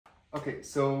Okay,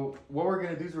 so what we're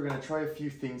going to do is we're going to try a few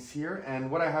things here. And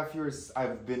what I have here is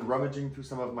I've been rummaging through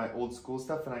some of my old school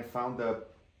stuff and I found a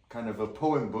kind of a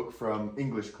poem book from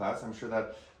English class. I'm sure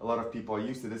that a lot of people are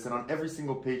used to this. And on every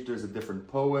single page, there's a different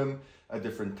poem, a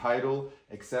different title,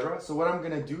 etc. So what I'm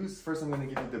going to do is first I'm going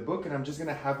to give you the book and I'm just going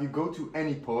to have you go to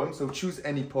any poem. So choose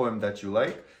any poem that you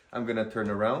like. I'm going to turn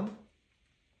around.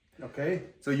 Okay.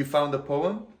 So you found the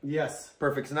poem? Yes.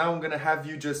 Perfect. So now I'm going to have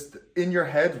you just in your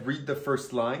head read the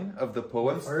first line of the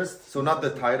poem. First? So not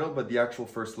the title, but the actual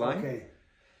first line. Okay.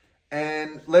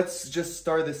 And let's just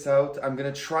start this out. I'm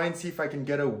going to try and see if I can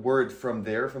get a word from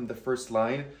there, from the first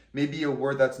line. Maybe a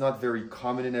word that's not very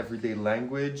common in everyday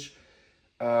language.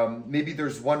 Maybe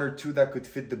there's one or two that could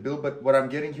fit the bill, but what I'm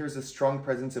getting here is a strong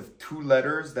presence of two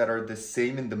letters that are the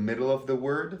same in the middle of the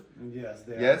word. Yes,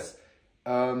 they are. Yes.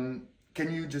 Can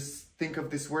you just think of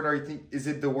this word? Is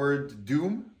it the word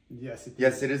doom? Yes, it is.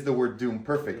 Yes, it is the word doom.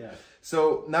 Perfect. Yeah.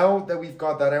 So now that we've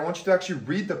got that, I want you to actually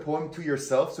read the poem to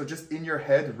yourself. So just in your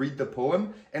head, read the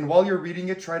poem. And while you're reading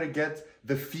it, try to get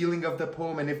the feeling of the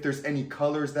poem. And if there's any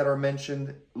colors that are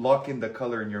mentioned, lock in the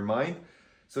color in your mind.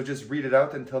 So just read it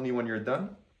out and tell me when you're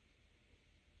done.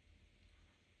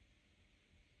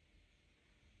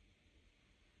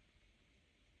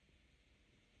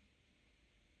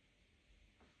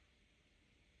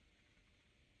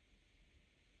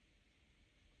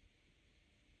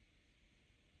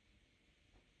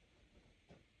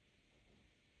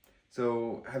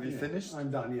 So have you finished?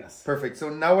 I'm done, yes. Perfect. So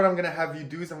now what I'm going to have you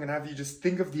do is I'm going to have you just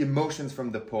think of the emotions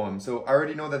from the poem. So I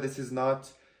already know that this is not,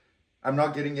 I'm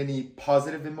not getting any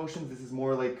positive emotions. This is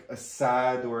more like a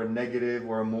sad or a negative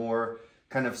or a more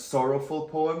kind of sorrowful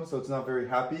poem. So it's not very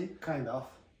happy. Kind of.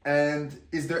 And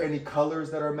is there any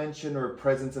colors that are mentioned or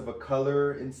presence of a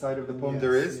color inside of the poem? Yes,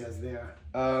 there is. Yes, there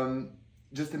are.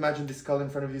 Just imagine this color in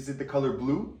front of you. Is it the color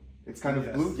blue? It's kind of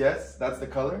Yes. blue. Yes, that's the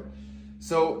color.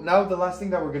 So now the last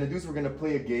thing that we're going to do is we're going to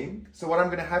play a game. So what I'm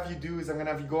going to have you do is I'm going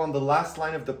to have you go on the last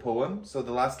line of the poem. So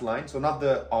the last line. So not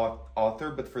the author,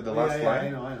 but for the last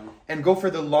line. I know. And go for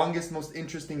the longest, most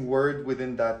interesting word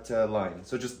within that line.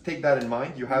 So just take that in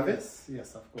mind. You have it?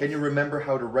 Yes, of course. Can you remember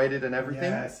how to write it and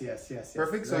everything? Yes.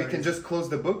 Perfect. So you can just close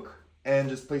the book and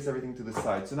just place everything to the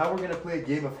side. So now we're going to play a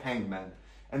game of Hangman.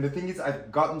 And the thing is,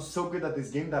 I've gotten so good at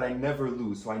this game that I never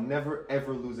lose. So I never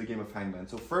ever lose a game of Hangman.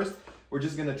 So first, we're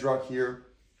just going to draw here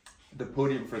the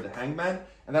podium for the hangman,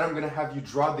 and then I'm going to have you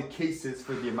draw the cases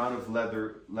for the amount of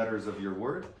letters of your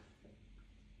word.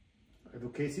 The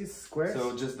cases, squares?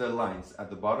 So just the lines at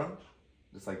the bottom,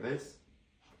 just like this.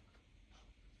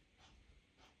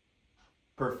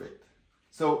 Perfect.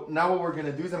 So now what we're going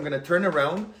to do is I'm going to turn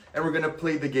around and we're going to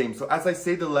play the game. So as I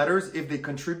say the letters, if they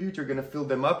contribute, you're going to fill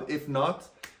them up. If not,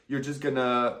 you're just going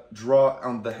to draw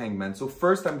on the hangman. So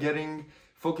first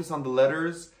focus on the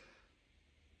letters.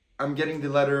 I'm getting the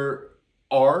letter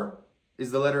R. Is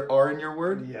the letter R in your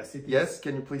word? Yes, it is. Yes,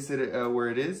 can you place it where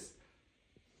it is?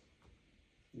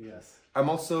 Yes. I'm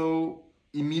also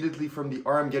immediately from the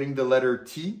R, I'm getting the letter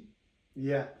T.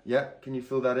 Yeah. Yeah, can you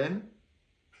fill that in?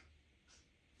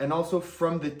 And also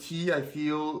from the T, I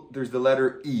feel there's the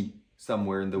letter E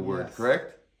somewhere in the word, Yes.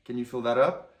 correct? Can you fill that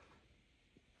up?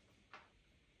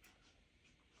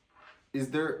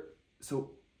 Is there,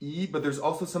 so E, but there's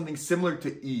also something similar to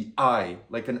E, I,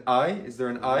 like an I. Is there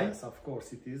an I? Yes, of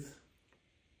course it is.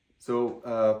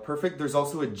 So, perfect. There's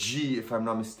also a G, if I'm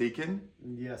not mistaken.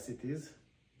 Yes, it is.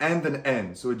 And an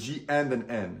N. So a G and an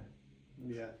N.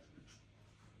 Yeah.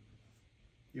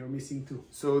 You're missing two.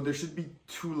 So there should be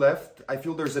two left. I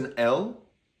feel there's an L.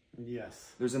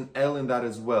 Yes. There's an L in that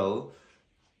as well.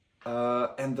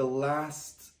 And the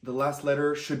last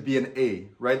letter should be an A,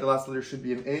 right? The last letter should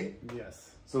be an A. Yes.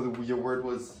 So your word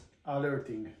was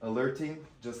Alerting. alerting,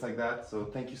 just like that. So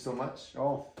thank you so much.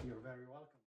 Oh, you're very welcome.